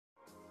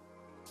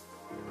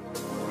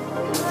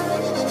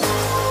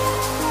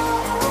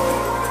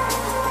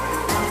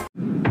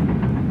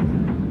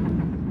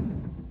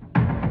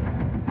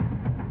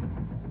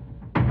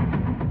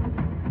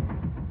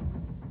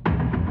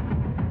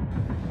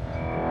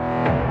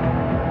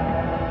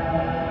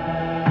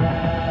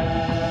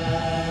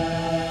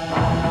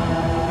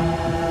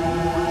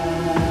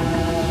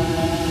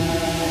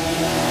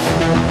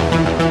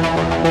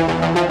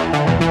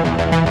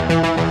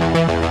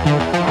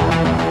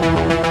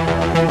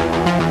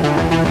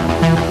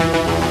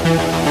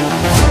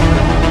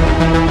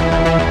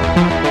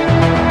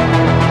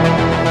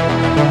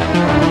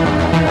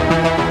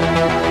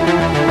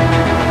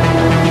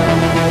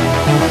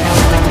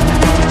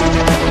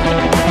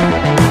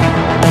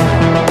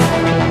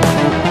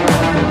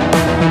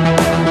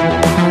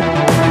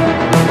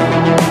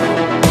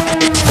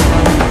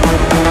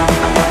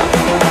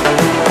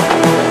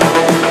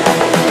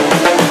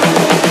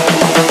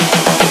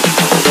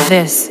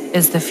This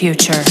is the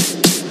future.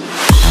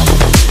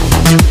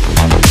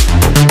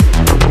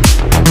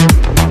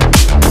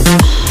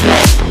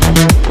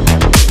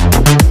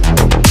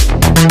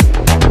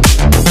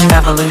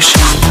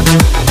 Evolution.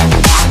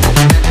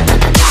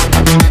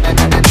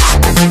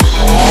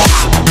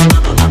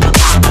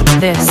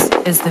 This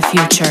is the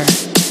future.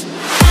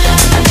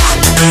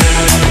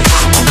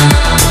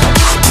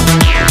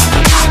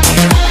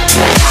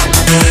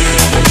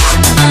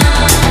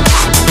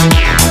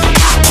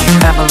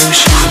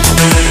 Evolution.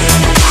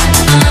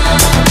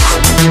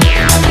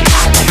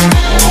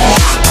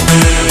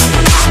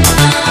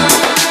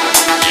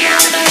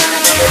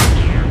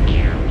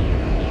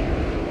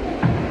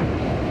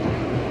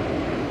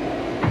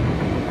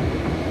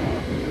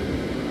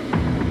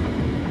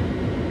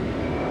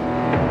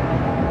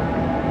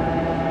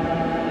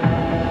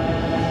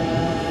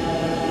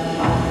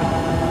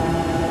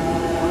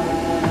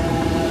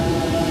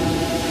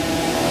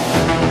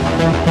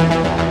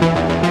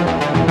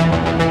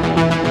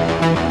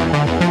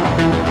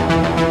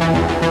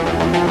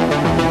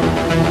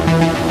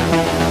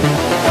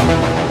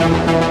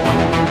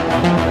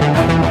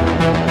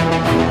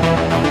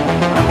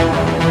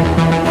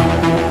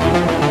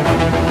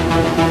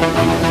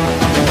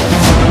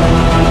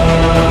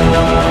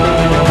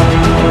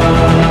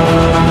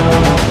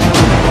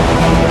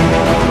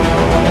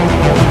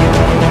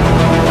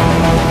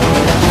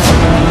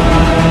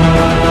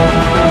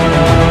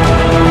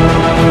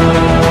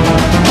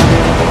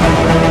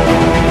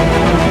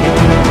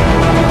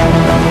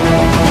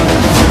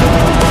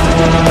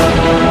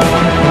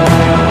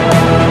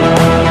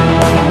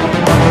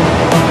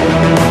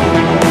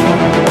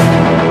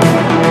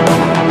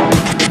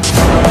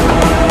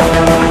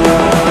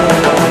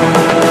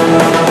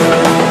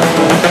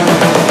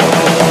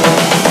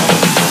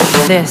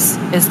 This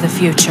is the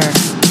future.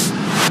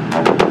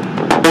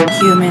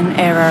 Human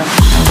error.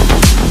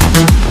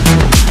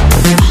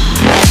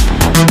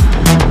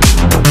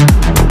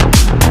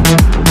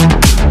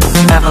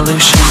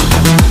 Evolution.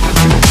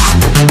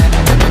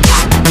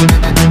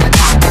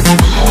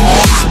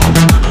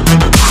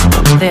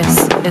 This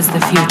is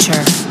the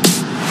future.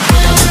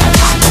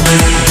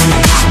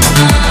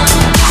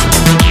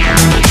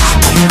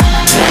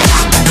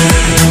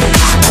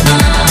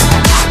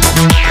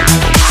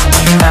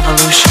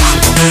 Evolution.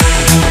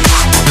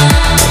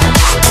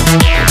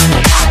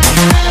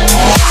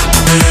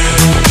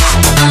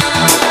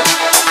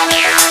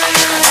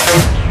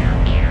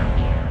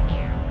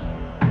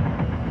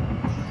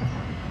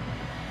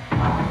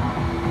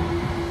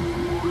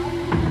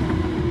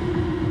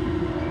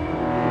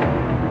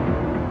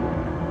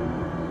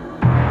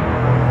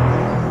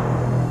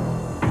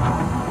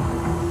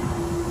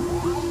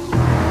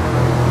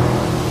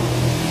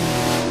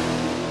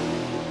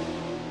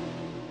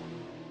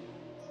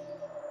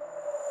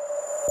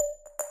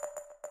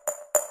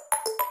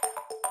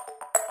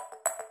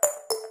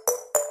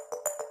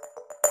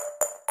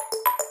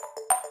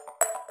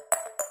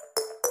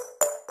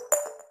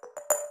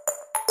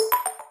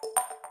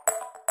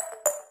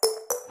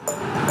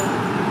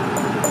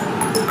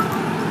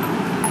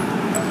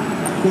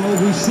 Well,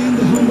 we've seen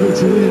the hunger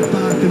to win it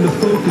back and the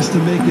focus to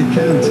make it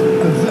count.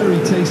 A very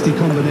tasty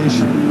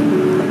combination.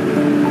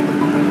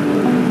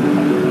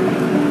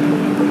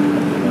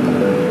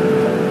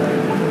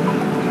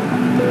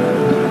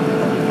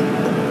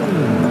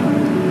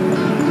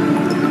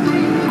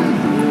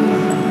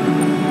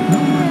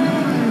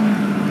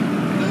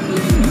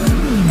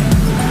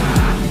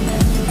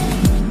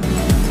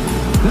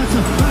 That's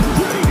a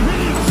great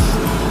hit!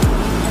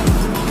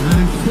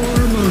 And for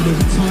a moment,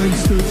 time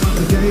stood up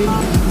the game,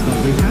 but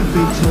we have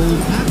been told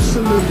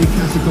absolutely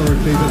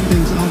categorically that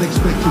things aren't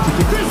expected to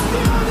be...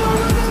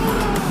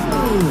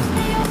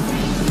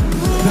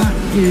 That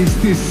is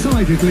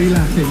decidedly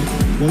lacking.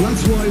 Well,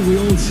 that's why we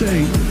all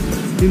say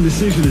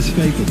indecision is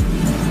fatal.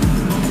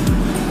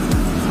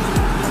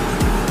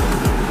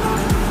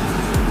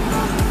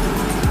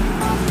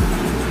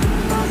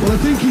 Well, I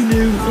think he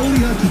knew all he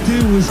had to do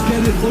was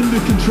get it under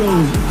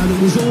control, and it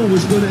was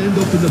always going to end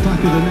up in the back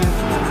of the net.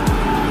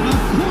 A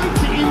quite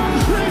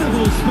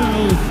incredible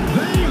spell.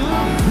 They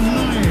are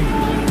flying.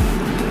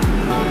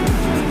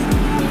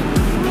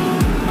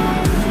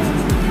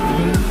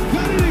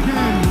 Got it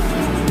again.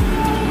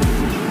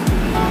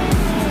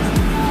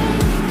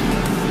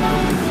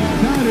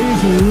 That is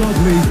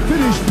lovely.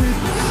 Finished with.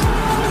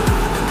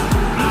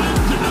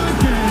 And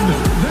again,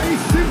 they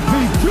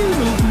simply do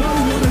not know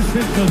what has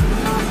hit them.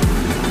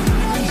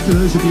 To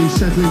those of you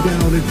settling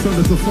down in front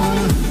of the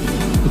fire,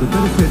 for the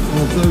benefit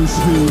of those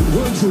who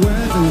weren't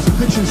aware, there was a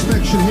pitch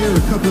inspection here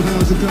a couple of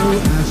hours ago,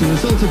 as a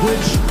result of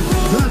which,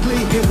 gladly,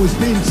 it was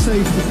deemed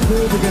safe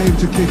for the game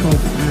to kick off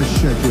as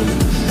scheduled.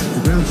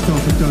 The ground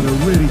staff have done a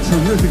really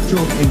terrific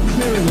job in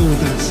clearing all of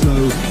that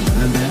snow,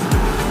 and that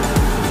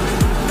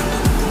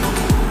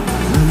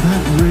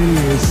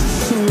really is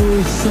so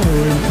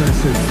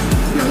impressive.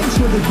 Yeah, that's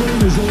what the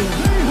game is all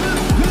about. They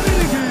have done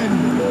it again!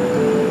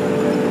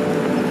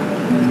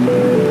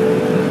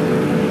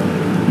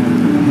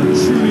 A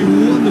truly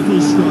wonderful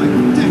strike,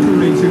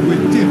 decorated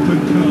with dip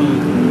and curl.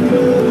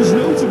 What was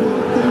notable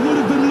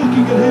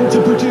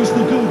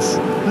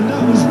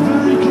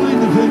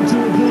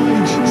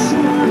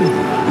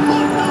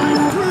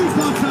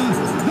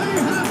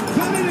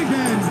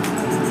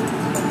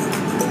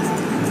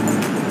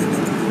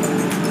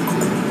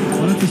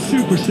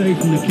save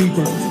from the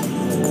keeper.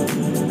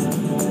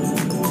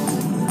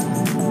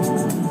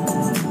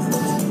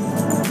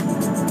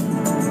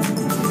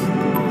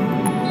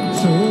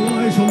 So all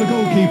eyes on the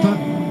goalkeeper.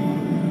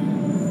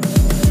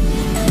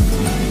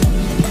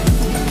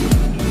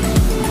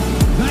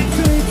 That's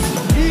it.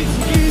 It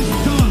is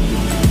done.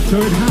 So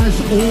it has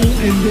all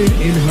ended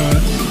in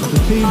hurt. The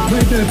team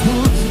played their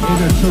part in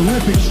a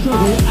terrific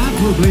struggle,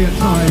 admirably at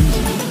times.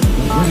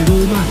 But when it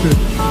all mattered,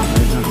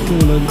 they have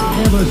fallen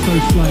ever so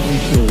slightly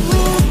short.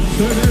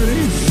 So there it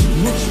is.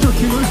 What struck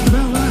you most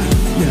about that?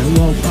 Yeah,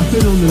 well, I've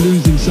been on the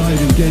losing side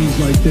in games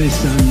like this,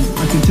 and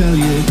I can tell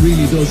you it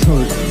really does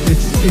hurt.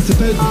 It's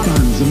about the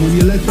fans, and when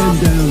you let them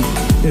down,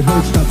 it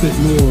hurts that bit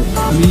more.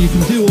 I mean, you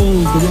can do all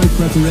the right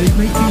preparation,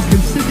 making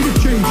consecutive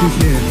changes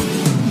here.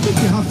 I think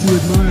you have to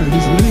admire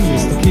his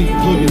willingness to keep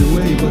plugging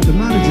away, but the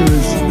manager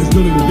has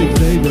done him a big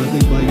favour, I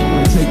think, by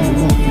taking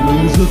him off. You know,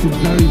 he was looking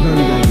very,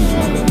 very ready.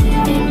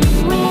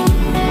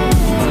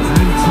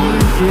 And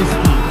time is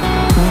up.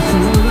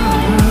 Barcelona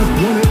have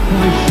won it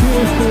by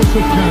sheer force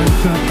of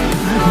character.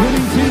 As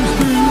winning teams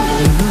do,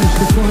 they managed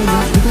to find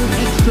that little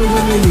extra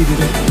when they needed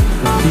it.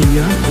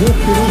 Rafinha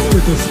walked it off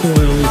with the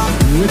spoils,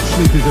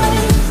 richly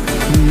deserved.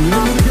 The end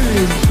of the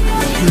game.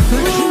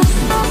 Reflections?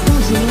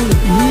 Barcelona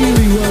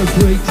really were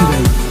great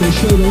today. They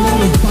showed a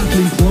lot of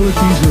battling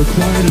qualities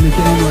required in a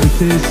game like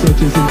this, such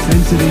as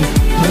intensity,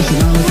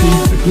 personality,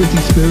 a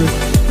gritty spirit.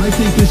 I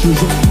think this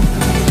result...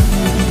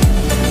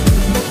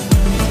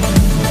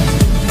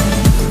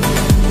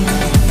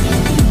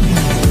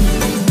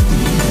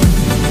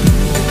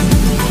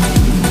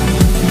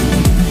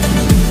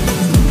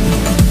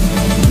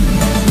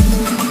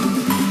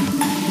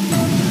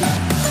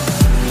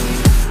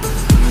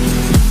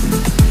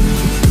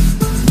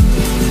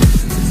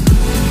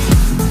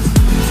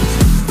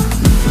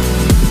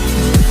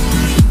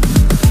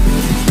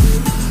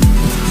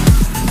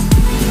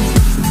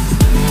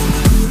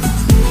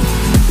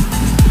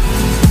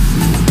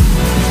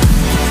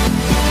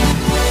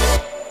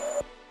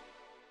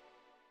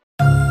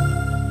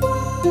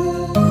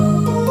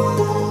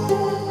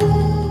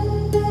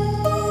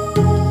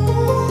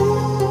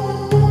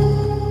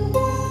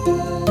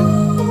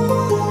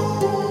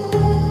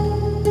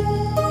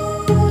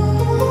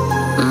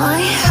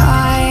 My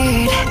heart